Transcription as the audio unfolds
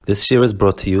This year is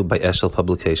brought to you by Eshel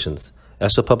Publications.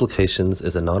 Eshel Publications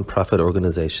is a non-profit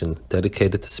organization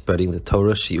dedicated to spreading the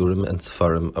Torah, Shiurim, and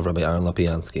Sefarim of Rabbi Aaron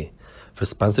Lapiansky. For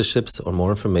sponsorships or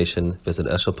more information, visit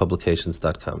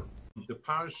eshelpublications.com. The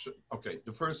parish, okay,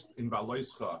 the first in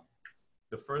Beha'aloscha,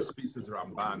 the first piece is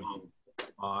Ramban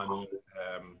on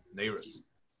Neiros.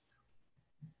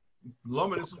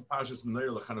 Loman is Parshas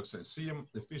Menorah LeChanuk Sanesim,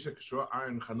 the Fisher Kishor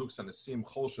Aaron Chanuk Sanesim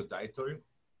Chol Shadaitoi,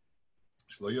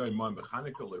 Shloyo Imam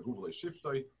Bechanika Leguv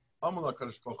LeShiftoi, Amal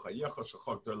HaKadosh Baruch Hayecha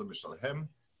Shachok Dola Mishalhem,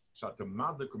 Shatem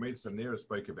Madle Kumet Saneros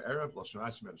Beike Be'erev Lashon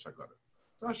Rashi Men Shagada.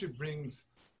 So Rashi brings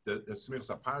the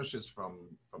Smichas HaParshas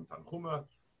from Tanchuma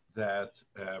that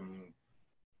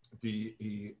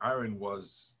the Aaron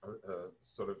was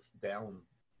sort of down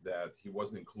that he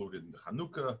wasn't included in the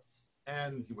Chanukah,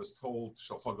 and he was told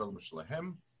Shalchog Dola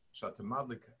Mishalhem, Shatem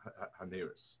Madle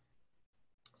Haneros.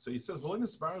 So he says,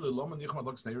 V'lonis Bar L'Loma Nichma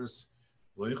Lux Neros.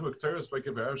 Tachlis,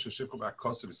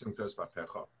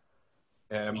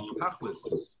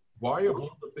 why of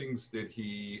all the things did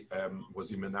he was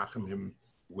he menachem him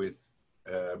with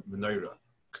menorah?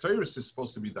 Ketores is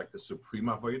supposed to be like the supreme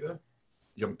avodah.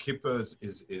 Yom Kippur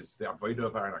is the avodah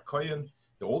of Aaron HaKohen.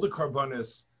 All the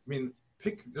karbanis. I mean,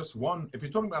 pick just one. If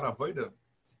you're talking about avodah,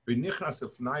 b'nichnas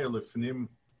efnaya lefnim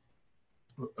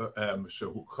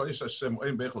shehu chodesh Hashem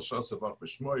oim bechol shasavach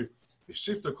b'shmoi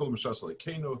b'shifta kol mishas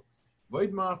lekeinu. Why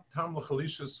do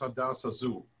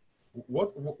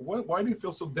you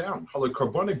feel so down? He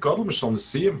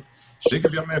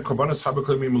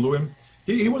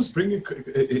was bringing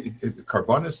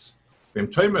karbanis. And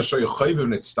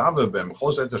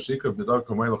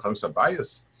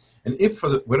if for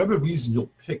whatever reason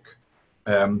you'll pick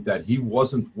that he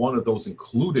wasn't one of those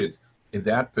included in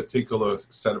that particular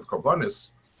set of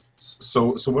karbanis,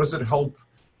 so what does it help?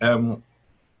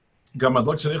 So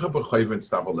what's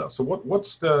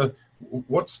the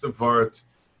word?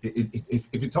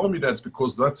 If you tell me that's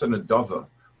because that's an adava,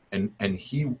 and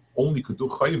he only could do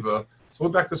chayva, so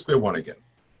we're back to square one again.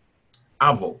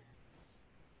 Avol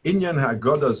inyan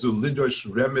hagoda zu lidosh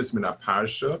remes min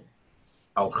aparsha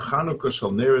al chanukah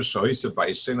shel neres shoyse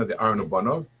ba'ishena de Aaron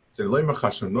ubanov zen loyma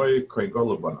chashanoi kohen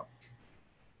gadol ubanov.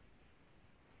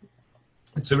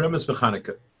 It's a remes for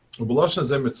Chanukah. ובלושן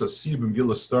זה מצסי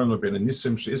במגיל הסטורנו בין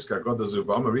הניסים שאיסקה הגוד הזו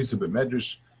ואומר ריסו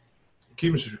במדרש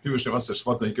קים שקיבו שמעשה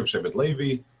שבט נעיכב שבט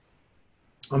לוי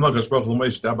אמר גשברוך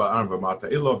למויש דבה ארם ומעתה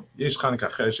אילו יש חנקה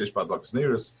אחר שיש בה דלקס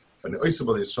נירס ואני אויסו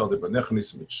בל ישראל דבנך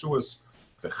ניסים מתשועס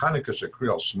וחנקה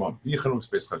שקריא על שמם בי חנוק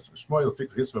ספייס חשב שמוי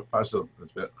לפיק ריס מפרשת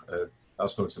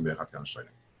אסנוק סמייחת כאן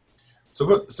שיינים. So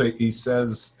he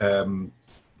says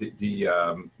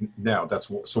now that's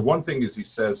so one thing is he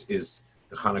says is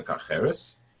the Chanukah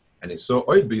Cheres. And he saw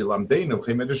oid be lamdeinu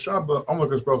chemedesh rabba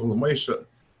amakas baruch l'moisha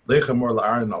lechamor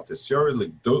la'aron al tisyori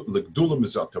legdula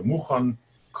mizat muchan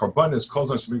karbanis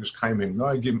kozan shemigish kaimim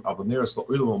noagim avaneres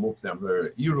la'olam mupnei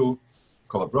amner iru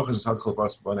kol abrachas hadchol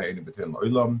bas b'nei eni b'tein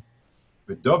la'olam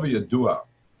v'davi yadua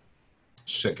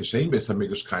shekeshein beis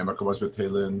hamigish kaim akavas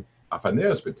b'teilin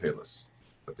afaneres b'teilis.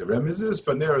 But the remez is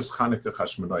faneres Chanukah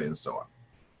chashmonai and so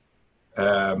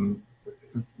on.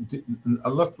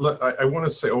 I want to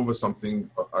say over something.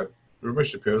 Rabbi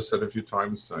Shapiro said a few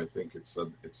times. I think it's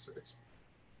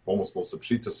almost also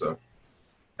pshita.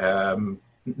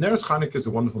 Neres Chanukah is a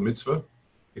wonderful mitzvah.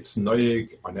 It's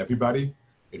noyeg on everybody.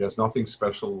 It has nothing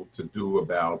special to do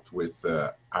about with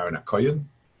Aaron HaKohen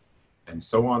and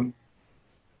so on.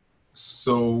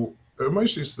 So Rabbi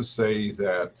used to say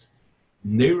that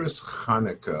Neres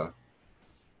Chanukah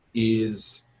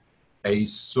is a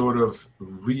sort of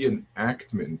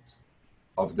reenactment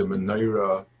of the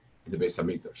menorah in the Beis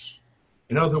Hamikdash.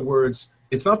 In other words,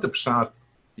 it's not the pshat.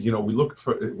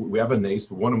 We have a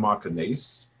nace, we want to mark a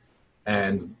nace,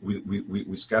 and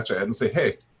we scratch our head and say,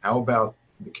 hey, how about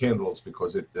the candles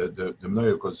because the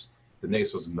menorah, because the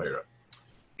nace was a menorah.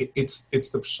 It's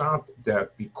the pshat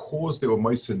that because there were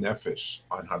Moisei Nefesh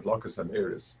on Hadlakas and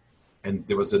Eris, and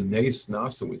there was a nace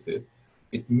nasa with it,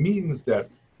 it means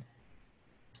that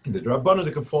in the Drabbana,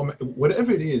 the conform,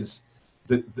 whatever it is,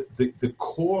 the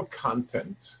core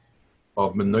content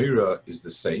of menorah is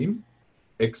the same,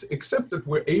 except that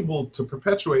we're able to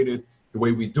perpetuate it the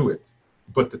way we do it.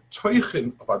 But the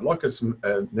toichin of Adlakas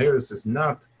Neres is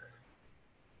not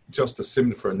just a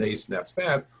simon for a nace, and that's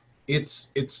that.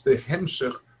 It's the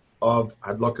hemshech of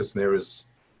Adlakas Neres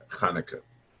Chanukah.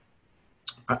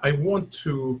 I want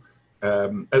to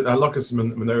Adlakas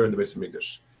menorah in the Beis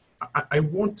Hamikdash. I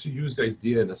want to use the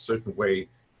idea in a certain way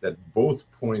that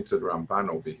both points of Ramban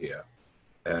over here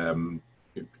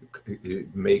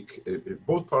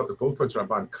both points of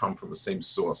Ramban come from the same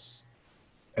source.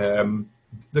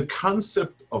 the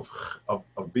concept of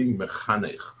being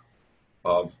mechanech,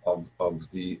 of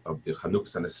the Chanukah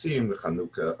Sanasim, the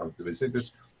Chanukah of the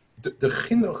Bezidish, the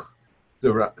chinuch,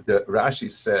 the Rashi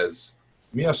says,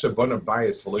 Mi asher bona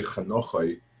bayis v'lo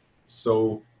chanochai.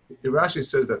 So Rashi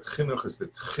says that chinuch is the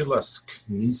tchilas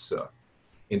knisa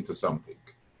into something.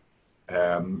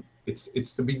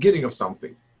 It's the beginning of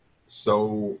something.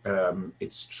 So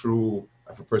it's true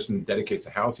if a person dedicates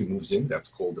a house, he moves in. That's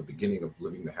called the beginning of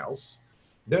living the house.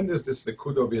 Then there's this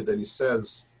nekuda over here that he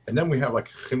says, and then we have like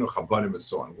chinuch habanim and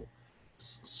so on.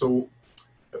 So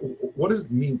what does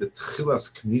it mean, the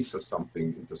tchilas knisa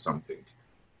something into something?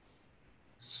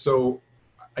 So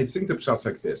I think the pshat's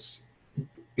like this: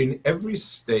 in every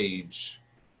stage,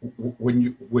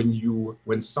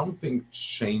 when something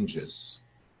changes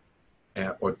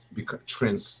or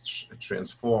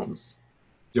transforms,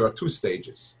 there are two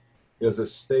stages. There's a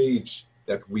stage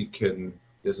that we can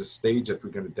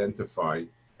identify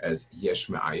as yesh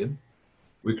me'ayin.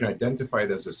 We can identify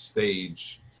it as a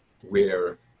stage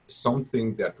where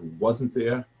something that wasn't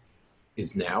there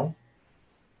is now.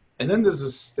 And then there's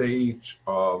a stage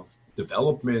of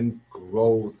development,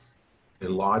 growth,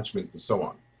 enlargement, and so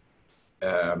on.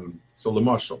 So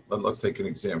Lamashal, let's take an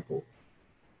example.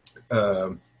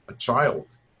 A child,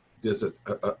 there's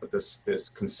this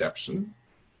conception,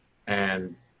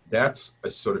 and that's a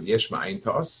sort of yesh ma'ayin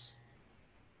to us.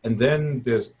 And then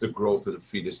there's the growth of the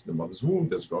fetus in the mother's womb,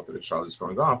 there's growth of the child is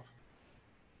growing up.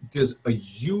 There's a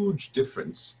huge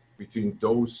difference between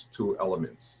those two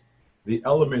elements. The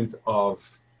element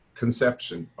of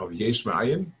conception of yesh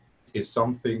ma'ayin is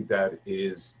something that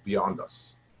is beyond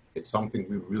us. It's something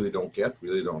we really don't get,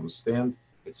 really don't understand.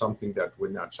 It's something that we're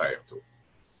not shy to.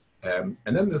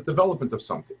 And then there's development of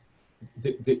something.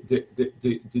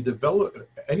 The develop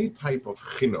any type of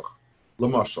chinuch,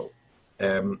 lamashal,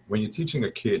 when you're teaching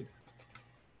a kid.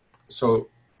 So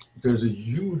there's a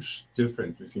huge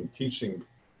difference between teaching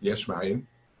yesh ma'ayin.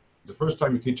 The first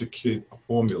time you teach a kid a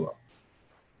formula,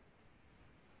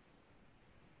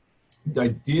 the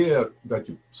idea that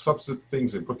you substitute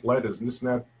things and put letters and this and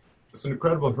that, it's an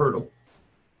incredible hurdle.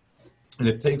 And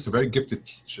it takes a very gifted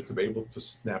teacher to be able to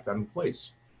snap that in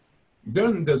place.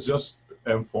 Then there's just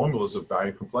formulas of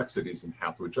varying complexities and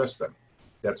how to address them.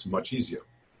 That's much easier.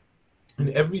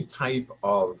 In every type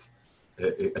of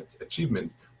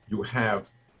achievement, you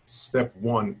have step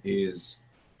one is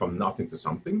from nothing to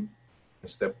something. And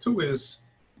step two is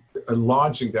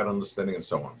enlarging that understanding and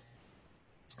so on.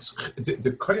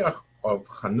 The koyach of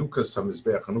Chanukah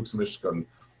Samizbeach, Chanukah Mishkan,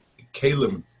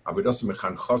 Kalim, Avodas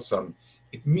Mechan Chasam,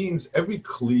 it means every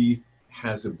kli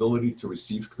has ability to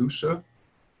receive Kedusha,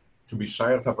 to be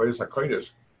Shayach Havodas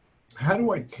HaKodesh. How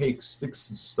do I take sticks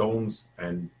and stones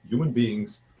and human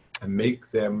beings and make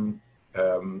them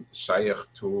Shayach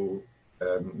to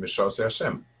Mishasei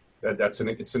Hashem?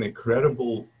 It's an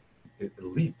incredible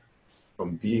leap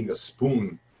from being a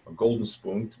spoon, a golden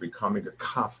spoon, to becoming a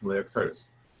kaf Meleach Torahs.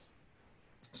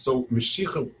 So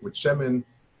Meshicha with Shemin,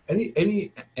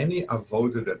 any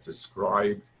avoda that's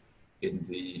ascribed in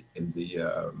the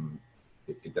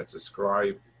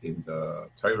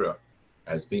Torah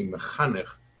as being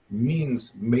mechanech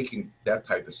means making that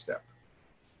type of step.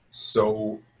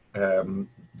 So the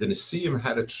Nesiim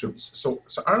had a so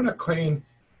Aaron HaKohen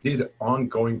did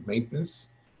ongoing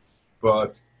maintenance,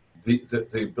 but the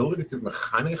ability to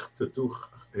mechanech to do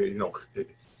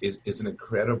is an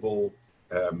incredible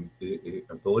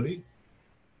ability,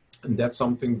 and that's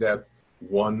something that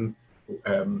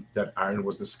that Aaron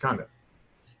was the scanner.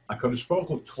 HaKadosh Baruch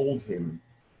Hu told him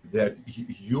that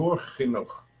your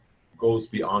chinuch goes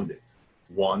beyond it.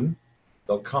 One,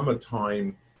 there'll come a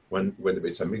time when the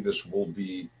Beis Hamikdash will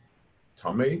be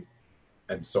tamei,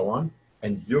 and so on,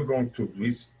 and you're going to at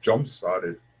least jumpstart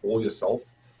it all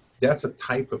yourself. That's a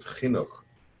type of chinuch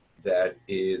that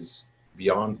is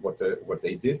beyond what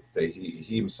they did.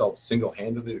 He himself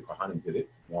single-handedly, the Kohanim did it.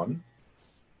 One.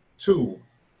 Two,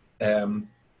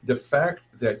 the fact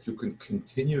that you can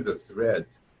continue the thread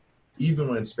even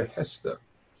when it's behesta.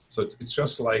 So it's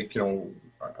just like,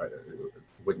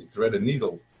 when you thread a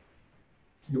needle,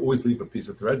 you always leave a piece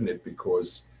of thread in it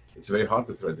because it's very hard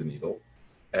to thread the needle.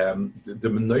 The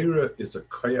menorah is a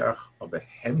koyach of a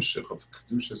hemshich of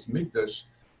kedushas mikdash,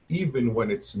 even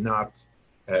when it's not,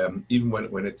 even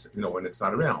when it's when it's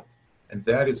not around, and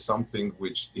that is something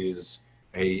which is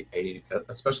a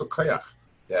special koyach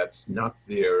that's not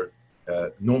there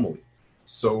normally.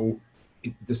 So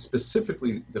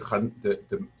specifically the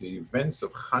events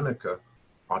of Hanukkah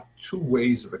are two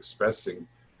ways of expressing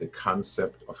the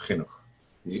concept of chinuch,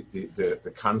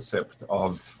 the concept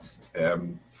of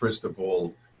first of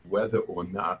all whether or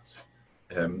not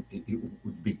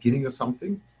beginning of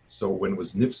something. So when it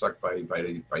was nifsak by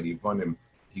the Ivanim,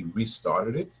 he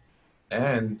restarted it,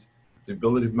 and the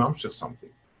ability to mamshech something.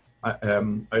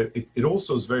 It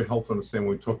also is very helpful to understand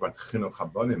when we talk about chinuch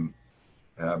habanim.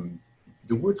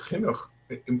 The word chinuch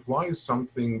implies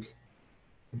something,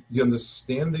 the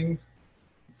understanding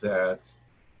that,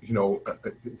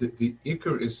 the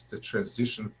ikar is the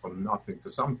transition from nothing to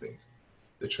something,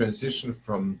 the transition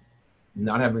from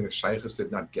not having a shaykhus to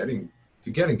not getting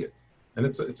to getting it, and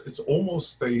it's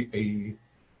almost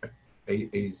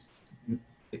it's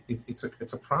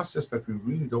a process that we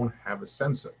really don't have a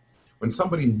sense of. When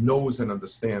somebody knows and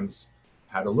understands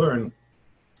how to learn,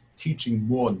 teaching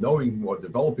more, knowing more,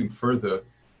 developing further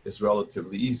is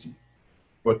relatively easy.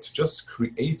 But to just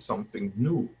create something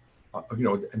new,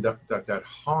 and that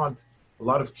hard, a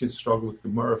lot of kids struggle with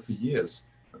Gemara for years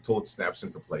until it snaps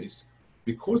into place,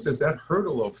 because there's that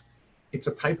hurdle of, it's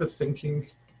a type of thinking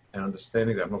and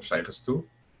understanding that I'm not shaykhus to,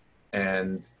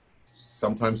 and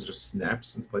sometimes it just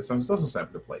snaps into place, sometimes it doesn't snap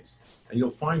into place. And you'll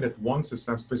find that once it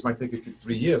snaps into place, it might take a kid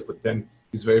 3 years, but then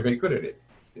he's very, very good at it.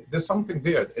 There's something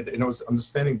there, it's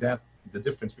understanding that, the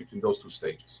difference between those two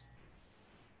stages.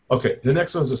 Okay, the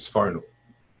next one is a Sfarnu,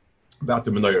 about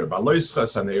the menorah. Beha'aloscha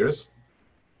saneres,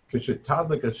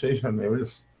 kishetadlik hashesh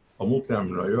haneres, amut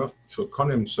menorah, shel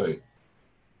konem say.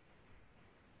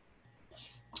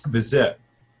 Bezeh,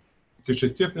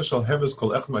 kishetifne shel heves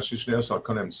kol echad ma'shishneres al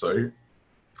konem say,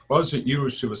 oz yeiru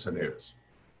shivas haneres.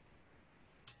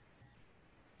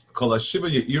 Kol hashiva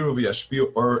yeiru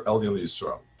v'yashpiu or elyon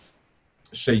Yisrael.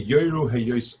 Sheyoru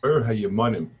hayos or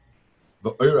hayemanim,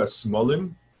 v'or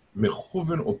hasmolim,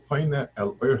 mechuven upaina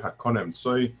el or hakonem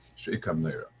tzoy sheikam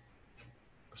menorah.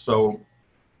 So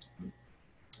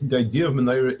the idea of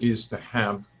menorah is to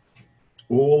have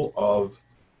all of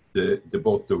the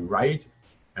both the right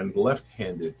and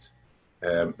left-handed,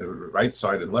 right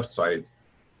side and left side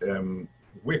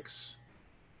wicks,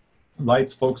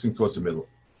 lights focusing towards the middle.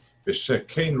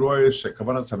 V'shekein roy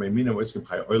shekavanas hamemina v'eskim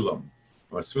chay olam,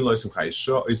 v'asmil v'eskim chay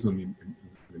isha oiznu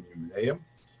mimneim.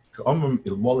 K'omam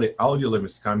ilmole alya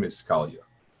lemiskam iskalya.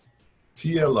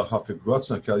 Tia lahafik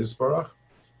rotzna kel yisbarach,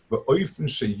 v'oifen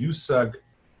sheyusag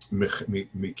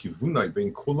mikivunai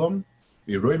ben kulam,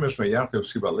 v'roi meshma yachta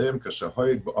v'shiv aleim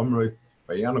kashahoid v'omroi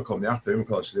v'yanu kol yachta v'im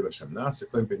kol hashliv Hashem nas,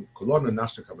 yeklim ben kulon and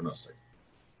nashna kavanasai.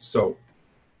 So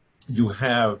you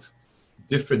have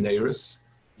different neiros.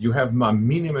 You have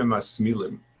maminim and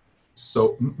masmilim.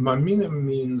 So maminim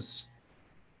means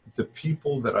the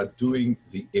people that are doing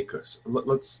the ikars.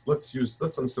 Let's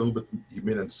understand a little bit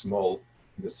yamin and small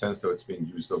in the sense that it's being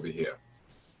used over here.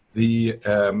 The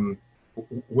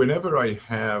whenever I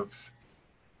have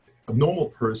a normal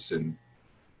person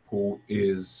who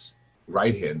is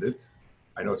right-handed,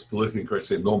 I know it's politically incorrect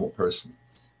to say normal person,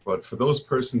 but for those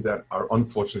persons that are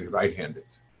unfortunately right-handed,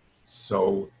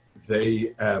 so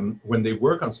they when they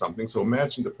work on something, so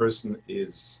imagine the person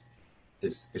is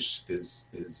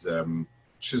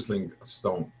chiseling a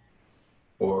stone,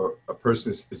 or a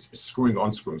person is screwing,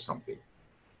 unscrewing something.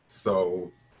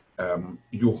 So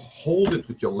you hold it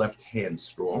with your left hand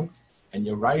strong, and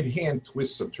your right hand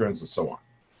twists and turns and so on.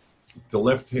 The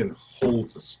left hand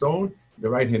holds the stone, the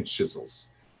right hand chisels.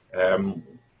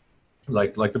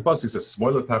 Like the pasuk says,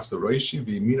 "Smoila tachs reishi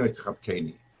v'yimino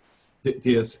tchapkeni."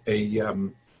 There's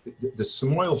the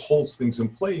small holds things in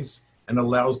place and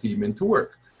allows the yamin to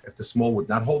work. If the small would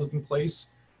not hold it in place,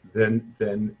 then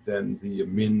the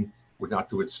yamin would not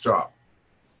do its job.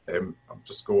 I'll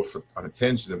just go off on a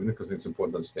tangent a minute because it's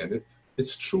important to understand it.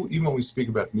 It's true even when we speak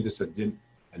about midas hadin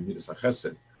and midas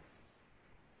hachesed.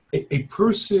 A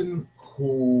person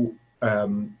who,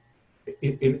 in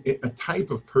a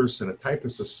type of person, a type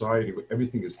of society where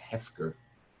everything is hefker,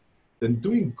 then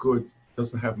doing good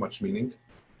doesn't have much meaning.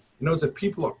 You know, that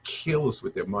people are careless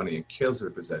with their money and careless with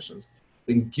their possessions,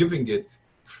 then giving it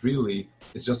freely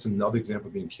is just another example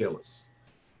of being careless.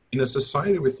 In a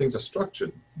society where things are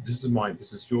structured, this is mine,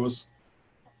 this is yours,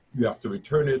 you have to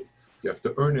return it, you have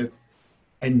to earn it,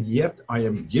 and yet I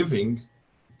am giving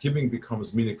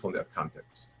becomes meaningful in that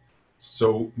context.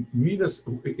 So midas,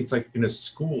 it's like in a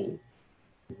school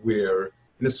where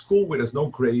there's no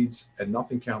grades and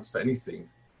nothing counts for anything,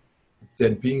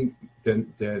 then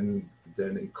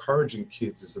encouraging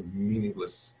kids is a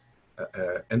meaningless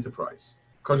enterprise.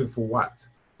 Encouraging for what?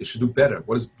 They should do better.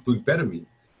 What does doing better mean?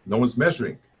 No one's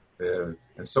measuring, and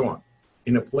so on.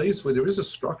 In a place where there is a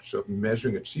structure of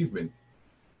measuring achievement,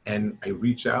 and I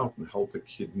reach out and help a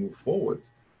kid move forward,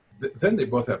 then they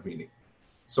both have meaning.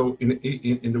 So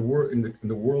in the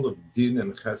world of din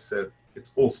and chesed,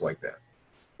 it's also like that.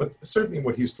 But certainly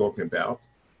what he's talking about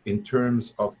in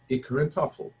terms of ikar and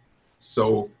tafel.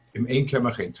 So Im ein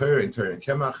Kemach, ein Torah, ein Torah, ein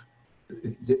Kemach.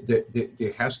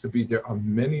 There are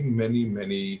many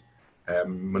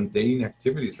mundane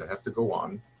activities that have to go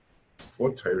on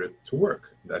for Torah to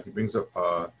work. That he brings up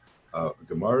a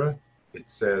Gemara. It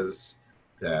says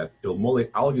that ilmole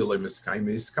al yolei miskayim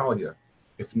iskalya.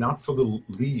 If not for the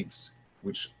leaves,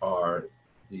 which are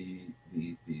the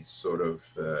sort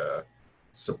of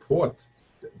support,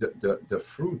 the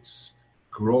fruits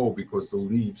grow because the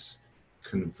leaves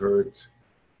convert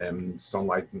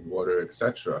sunlight and water,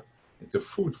 etc., into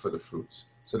food for the fruits.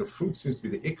 So the fruit seems to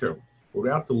be the ikar.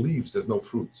 Without the leaves, there's no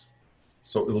fruit.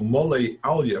 So ilmole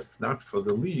alya, if not for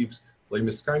the leaves, le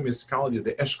miskayim iskalya,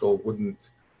 the eshkol wouldn't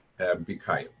be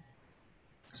kayim.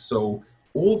 So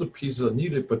all the pieces are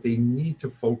needed, but they need to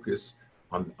focus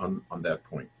on that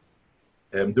point.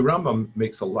 The Rambam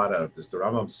makes a lot out of this. The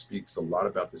Rambam speaks a lot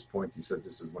about this point. He says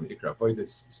this is one of Ikra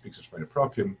Avodas. He speaks of Shemona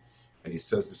Prakim, and he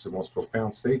says this is the most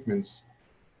profound statements.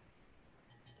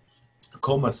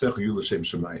 Kol Masech Yu L'Shem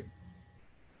Shemayim.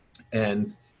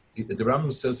 And the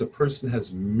Rambam says a person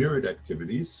has myriad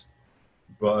activities,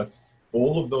 but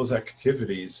all of those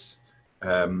activities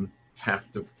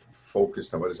have to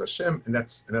focus on what is Hashem, and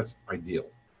that's ideal.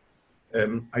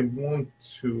 I want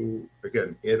to,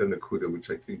 again, add a nakuda, which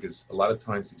I think is a lot of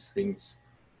times these things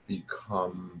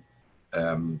become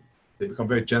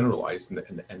very generalized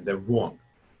and they're wrong.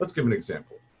 Let's give an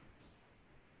example.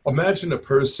 Imagine a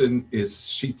person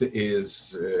Shita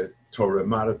is Torah,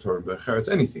 Mara, Torah, Becharetz,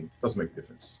 anything, doesn't make a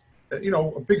difference. A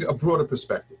broader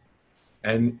perspective.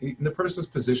 And the person's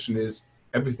position is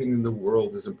everything in the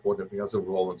world is important, everything has a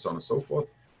role, and so on and so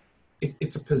forth.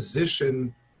 It's a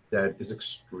position that is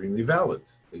extremely valid.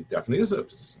 It definitely is a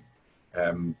position.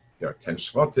 There are 10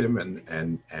 shvatim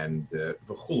and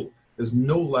v'chul. There's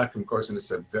no lack of course, and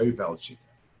it's a very valid shita.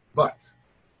 But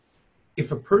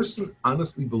if a person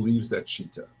honestly believes that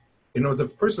shita, in other words,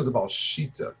 if a person is about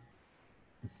shita,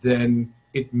 then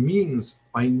it means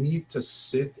I need to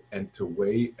sit and to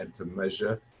weigh and to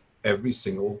measure every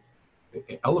single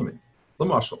element.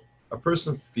 L'mashal, a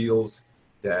person feels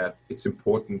that it's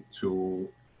important to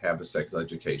have a secular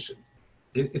education.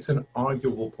 It's an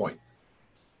arguable point.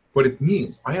 But it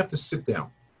means I have to sit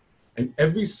down and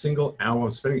every single hour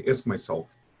I'm spending, ask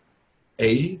myself,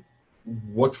 A,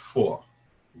 what for?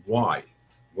 Why?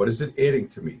 What is it adding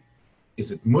to me?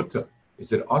 Is it mutter?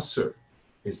 Is it usser?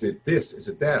 Is it this? Is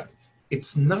it that?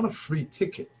 It's not a free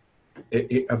ticket.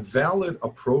 A valid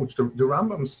approach. The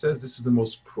Rambam says this is the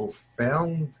most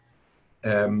profound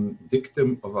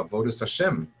dictum of Avodas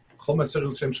Hashem.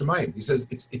 He says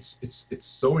it's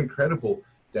so incredible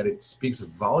that it speaks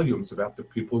volumes about the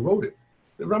people who wrote it.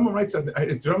 The Rambam writes that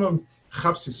the Rambam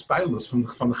chapsis spilus from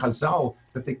the Chazal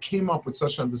that they came up with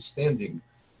such understanding,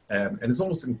 and it's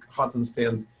almost hard to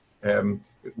understand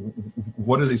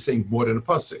what are they saying more than a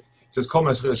pasuk. It says Kol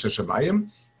Masrei Shemayim,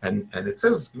 and it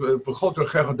says V'chol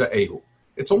Torchecha Da'ehu.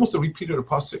 It's almost a repeat of the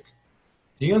pasuk.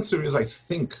 The answer is, I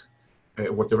think,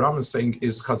 what the Rambam is saying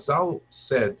is Chazal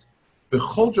said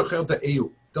B'chol Torchecha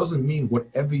Da'ehu doesn't mean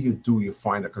whatever you do you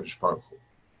find a Kadosh Baruch Hu.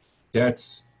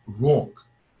 That's wrong.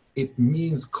 It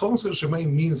means Kol Masrei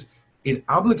Shemayim means it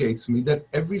obligates me that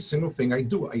every single thing I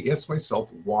do, I ask myself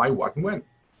why, what, and when.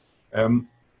 And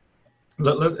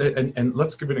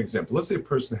let's give an example. Let's say a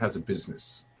person has a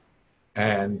business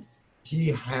and he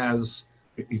has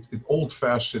an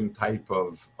old-fashioned type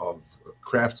of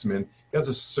craftsman. He has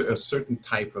a certain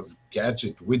type of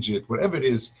gadget, widget, whatever it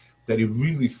is that he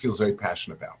really feels very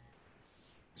passionate about.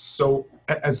 So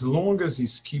as long as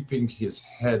he's keeping his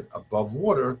head above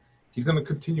water, he's going to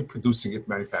continue producing it,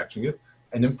 manufacturing it,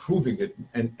 and improving it,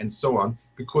 and so on,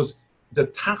 because the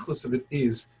tachlis of it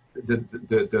is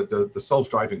the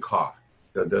self-driving car,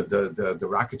 the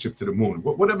rocket ship to the moon,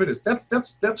 whatever it is.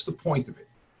 That's the point of it.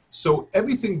 So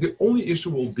everything, the only issue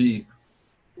will be,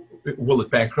 will it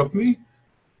bankrupt me,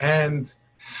 and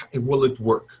will it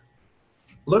work?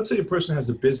 Let's say a person has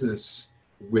a business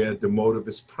where the motive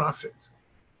is profit.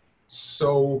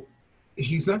 So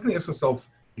he's not going to ask himself,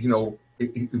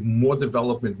 more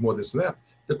development, more this and that.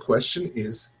 The question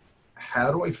is,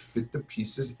 how do I fit the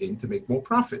pieces in to make more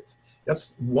profit?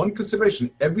 That's one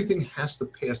consideration. Everything has to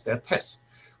pass that test.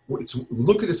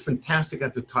 Look at this fantastic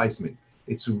advertisement.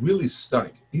 It's really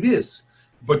stunning. It is.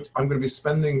 But I'm going to be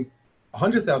spending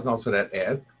 $100,000 for that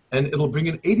ad, and it'll bring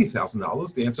in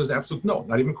 $80,000. The answer is absolute no,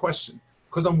 not even a question.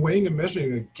 Because I'm weighing and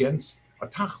measuring against a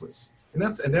tachlis. And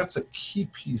that's a key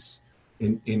piece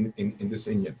in this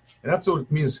inyan. And that's what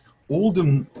it means. All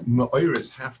the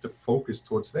ma'oris have to focus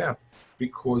towards that,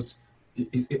 because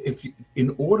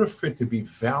in order for it to be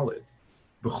valid,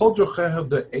 B'chol Drochecha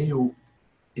Da'ehu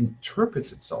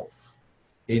interprets itself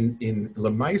in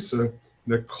Lemaisa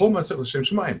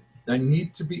I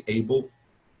need to be able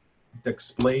to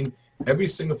explain every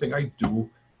single thing I do.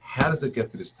 How does it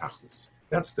get to this tachlis?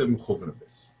 That's the mechuvan of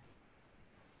this.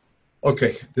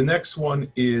 Okay, the next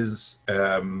one is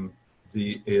about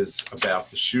the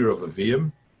Shir of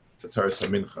Levium, the Torah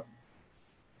Mincha.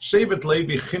 Shevet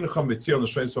Levi Chincham V'Tion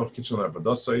L'Shreis V'Ch Kitchen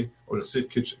L'Avadosai or L'Chsiv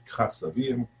Kitchen Chachs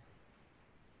Levium.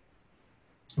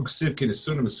 L'Chsiv Ki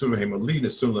Nesunim Nesunim Hemali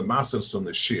Nesunim L'Masa Nesunim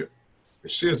L'Shir. The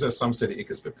Shir says some say the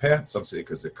Ikas B'Peh, some say the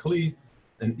Ikas Kli,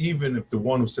 and even if the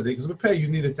one who said the Ikas B'Peh, you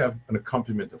needed to have an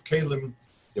accompaniment of Kalim.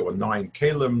 There were 9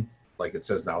 Kalim, like it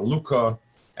says now Luka,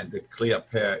 and the Kli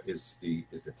Peh is the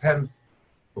 10th.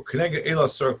 U'Kenega Ela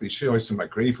Sar Kli Shir Hoysim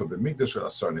Ma'Grei for B'Migdash or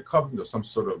Asar Nekavim. There's some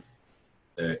sort of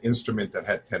instrument that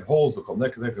had 10 holes. We call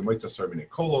Nekadek and Moitza Sarmini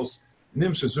Kolos.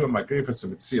 Nim Shazur Ma'Grei some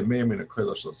Mitzia Meim in a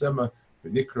Kolos Shalzema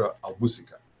V'Nikra Al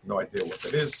Musika. No idea what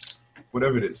that is.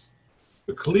 Whatever it is.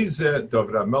 The Klize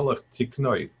Dovra Melech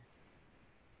Tiknoi.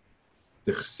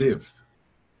 The Chsiv.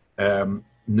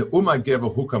 Neuma Geva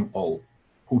Hukam Ol.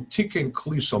 Who tiken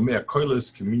Kli Shalmea Kolos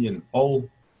Communion Ol.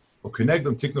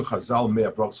 U'Kenegdom Tiknu Chazal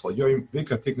Mea Brachs Chal Yoim.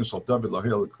 Vika Tiknu Shal David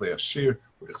Lahel Klei Ashir.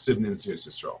 With the Chsiv Nim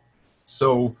Yisrael.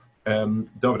 So, David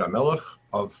HaMelech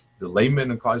of the layman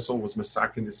and Klaisol was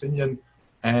Masak in this Indian,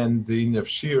 and the Yin of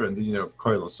Shir and the Yin of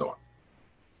Koil and so on.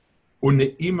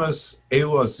 Uneimas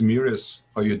Elo Azmiris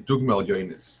Hayudugmel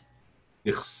Yoinis.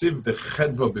 Ichsiv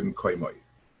v'chedva b'mkoimoi.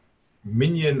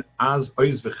 Minyan az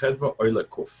oiz v'chedva oile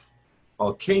kuf.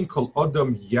 Al kain kol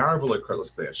odom yarvel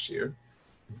koilas klei shir.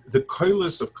 The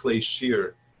koilas of klei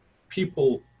shir,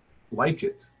 people like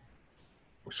it.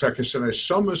 Because in the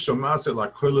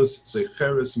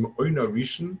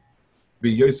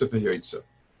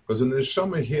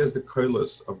neshama hears the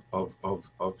koilas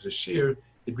of the shir,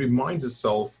 it reminds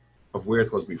itself of where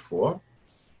it was before.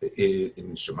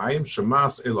 In Shemayim,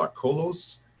 Shemas ela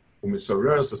kolos,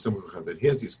 umisareres simcha chedva. It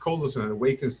hears these kolos and it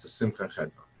awakens to simcha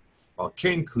chedva. Al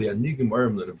kain kli anigim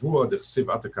orim lenevua dechsiv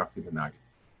atakach limenagim.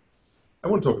 I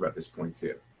want to talk about this point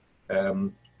here.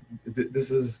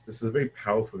 This is a very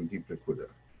powerful and deep nekuda.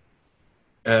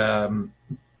 A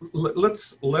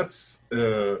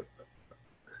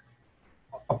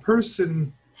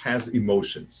person has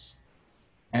emotions,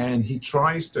 and he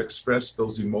tries to express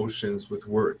those emotions with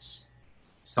words.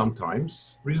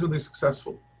 Sometimes reasonably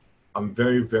successful. I'm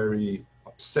very, very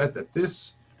upset at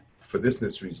this for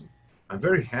this reason. I'm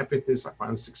very happy at this. I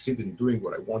finally succeeded in doing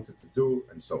what I wanted to do,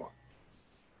 and so on.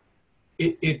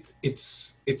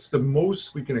 It's the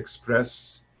most we can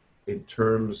express in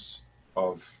terms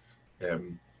of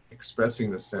expressing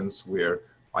the sense where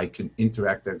I can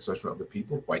interact that expression with other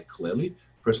people quite clearly.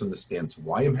 The person understands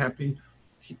why I'm happy.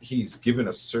 He's given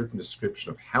a certain description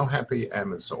of how happy I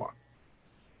am, and so on.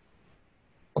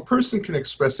 A person can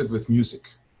express it with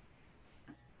music.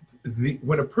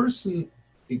 When a person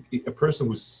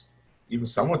who's even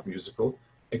somewhat musical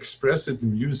expresses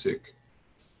in music,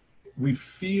 we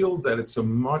feel that it's a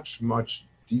much, much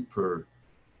deeper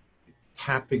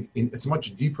tapping in, it's a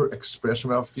much deeper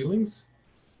expression of our feelings.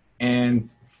 And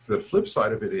the flip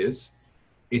side of it is,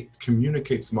 it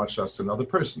communicates much less to another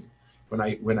person.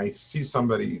 When I see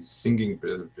somebody singing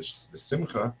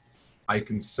b'simcha, I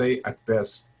can say at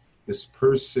best, this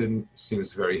person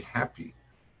seems very happy.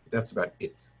 That's about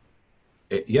it.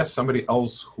 Yes, somebody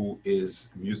else who is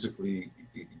musically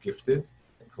gifted,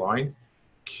 inclined,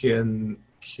 can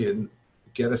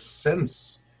get a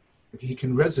sense, he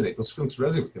can resonate, those feelings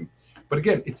resonate with him. But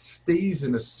again, it stays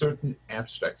in a certain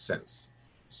abstract sense.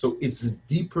 So it's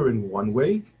deeper in one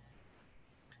way,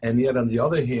 and yet on the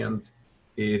other hand,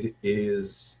 it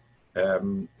is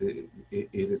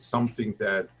something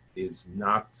that is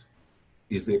not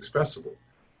easily expressible.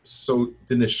 So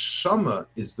the neshama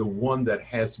is the one that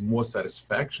has more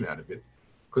satisfaction out of it,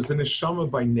 because the neshama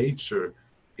by nature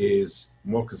is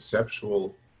more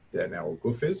conceptual than our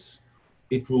guf is.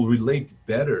 It will relate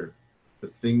better to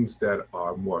things that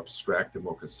are more abstract and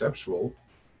more conceptual.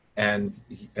 And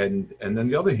on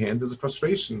the other hand, there's a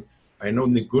frustration. I know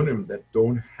nigunim that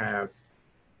don't have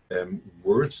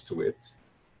words to it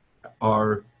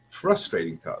are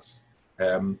frustrating to us.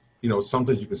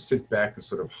 Sometimes you can sit back and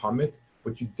sort of hum it,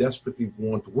 but you desperately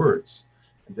want words.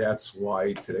 And that's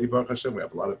why today, Baruch Hashem, we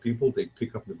have a lot of people, they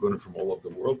pick up nigunim from all over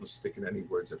the world and stick in any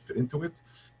words that fit into it.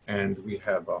 And we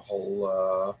have a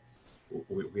whole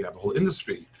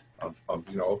industry of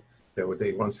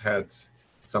they once had,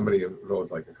 somebody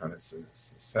wrote like a kind of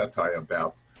satire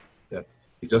about that.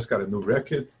 He just got a new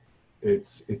record.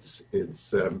 It's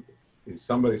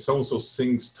somebody so-and-so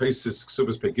sings Toisus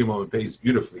Ksubas Pegimon and Pays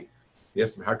beautifully. He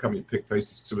asked him, how come you picked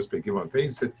Toisus Ksubas Pegimon and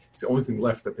Pays? He said, it's the only thing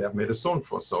left that they have made a song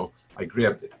for, so I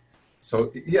grabbed it.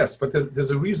 So yes, but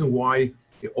there's a reason why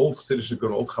the old Chassidish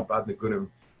Nigunim, old Chabad Nigunim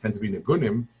tend to be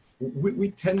Nigunim.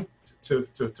 We tend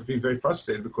to be very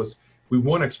frustrated because we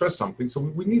want to express something, so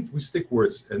we stick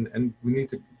words and we need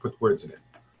to put words in it.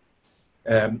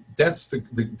 That's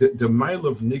the mile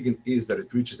of Nigun is that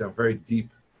it reaches down very deep.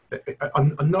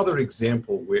 Another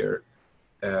example where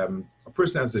a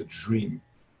person has a dream,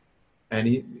 and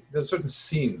there's a certain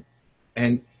scene,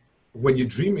 and when you're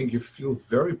dreaming, you feel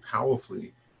very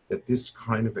powerfully that this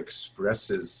kind of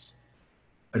expresses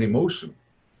an emotion.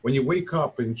 When you wake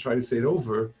up and try to say it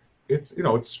over, it's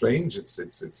strange.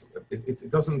 It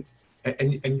doesn't,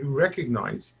 and you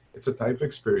recognize it's a type of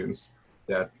experience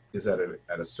that is at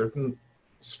a certain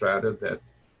strata that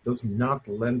does not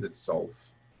lend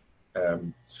itself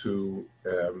to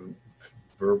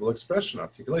verbal expression,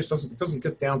 articulation. It doesn't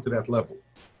get down to that level.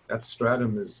 That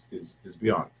stratum is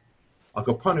beyond. Al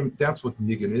Kapanim, that's what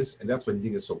Nigun is, and that's why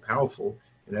Nigun is so powerful,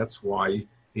 and that's why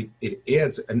it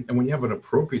adds, and when you have an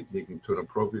appropriate Nigun to an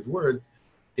appropriate word,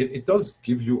 it does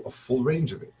give you a full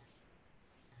range of it.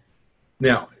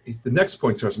 Now, the next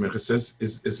point Toras Mincha says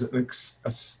is an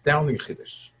astounding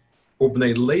chiddush.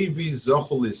 Ubnei Levi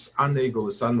zochel is anegol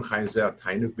is an mechayim zeh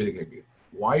atainuk midig.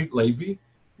 Why Levi?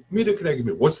 Midig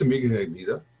keneged. What's the midig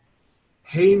keneged?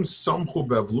 Heim samchu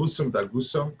beavlusam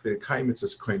dargusam k'kayim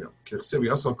mitzvos koino. K'chsev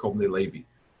yasal kol bnei Levi.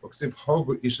 K'chsev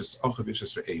hargu ishes achav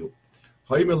ishes re'ehu.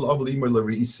 Haim el av limer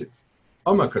l'reisiv.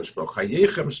 Ama kachbro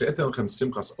chayechem she'etel lechem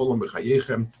simchas olam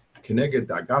b'chayechem keneged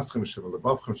dagaschem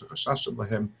she'velevavchem she'chashashem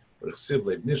lahem v'chsev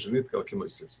leib nish v'nitkel kim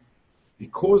lo'isivzim.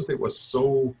 Because they were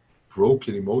so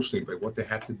broken emotionally by what they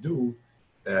had to do,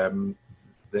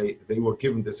 they were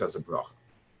given this as a bracha.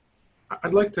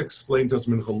 I'd like to explain to us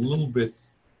a little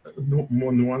bit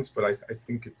more nuanced, but I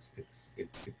think it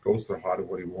goes to the heart of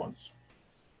what he wants.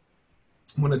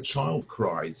 When a child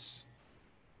cries,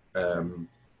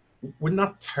 we're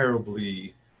not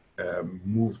terribly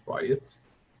moved by it,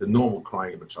 the normal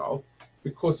crying of a child,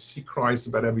 because he cries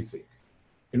about everything.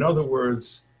 In other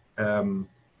words,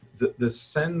 the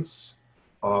sense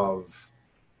of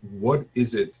what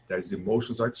is it that his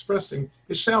emotions are expressing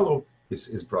is shallow.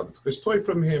 His brother took his toy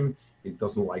from him. He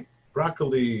doesn't like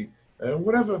broccoli,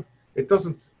 whatever. It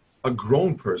doesn't. A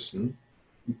grown person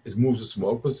moves a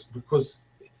small because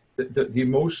the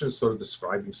emotion is sort of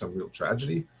describing some real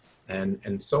tragedy,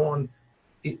 and so on.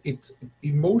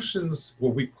 Emotions,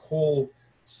 what we call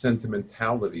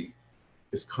sentimentality,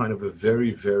 is kind of a very,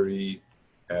 very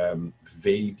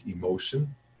vague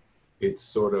emotion. It's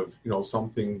sort of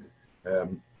something.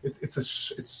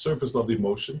 It's surface level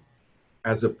emotion,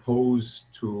 as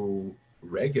opposed to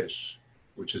regesh,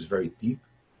 which is very deep.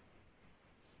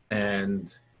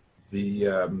 And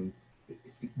a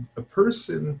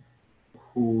person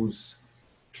who's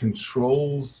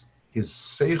controls his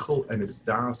seichel and his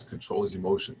das control his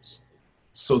emotions,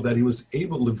 so that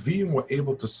Levim were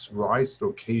able to rise to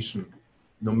the occasion,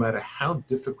 no matter how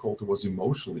difficult it was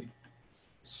emotionally.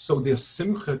 So their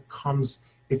simcha comes.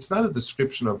 It's not a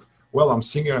description of, well, I'm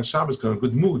singing on Shabbos because I'm in a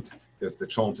good mood. The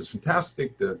chant is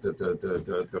fantastic.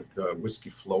 The whiskey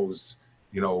flows,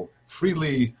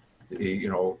 freely.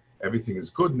 Everything is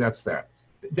good, and that's that.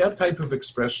 That type of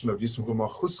expression of Yisrael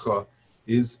Malchuscha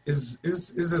is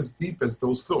as deep as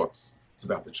those thoughts. It's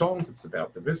about the chant. It's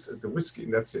about the whiskey,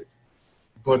 and that's it.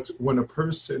 But when a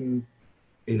person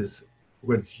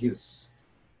when his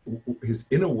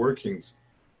inner workings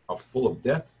are full of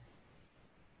depth,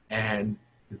 and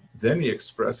then he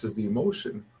expresses the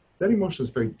emotion, that emotion is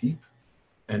very deep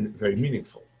and very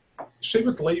meaningful.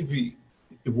 Shevet Levi,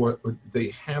 they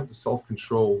have the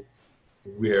self-control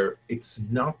where it's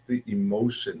not the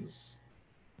emotions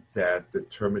that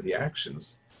determine the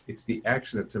actions, it's the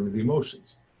action that determines the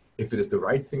emotions. If it is the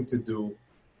right thing to do,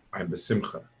 I'm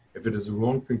besimcha. If it is the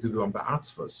wrong thing to do, I'm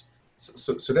be'atzvas.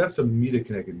 So that's a mida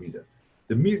keneged mida.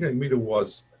 The mida keneged mida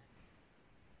was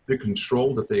the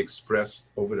control that they expressed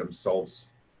over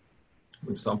themselves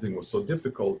when something was so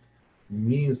difficult,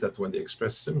 means that when they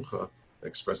express simcha, they're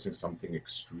expressing something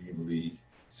extremely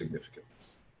significant.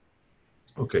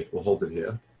 Okay, we'll hold it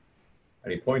here.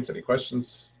 Any points, any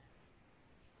questions?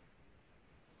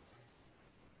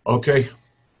 Okay.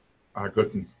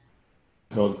 Good.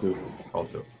 Hold to.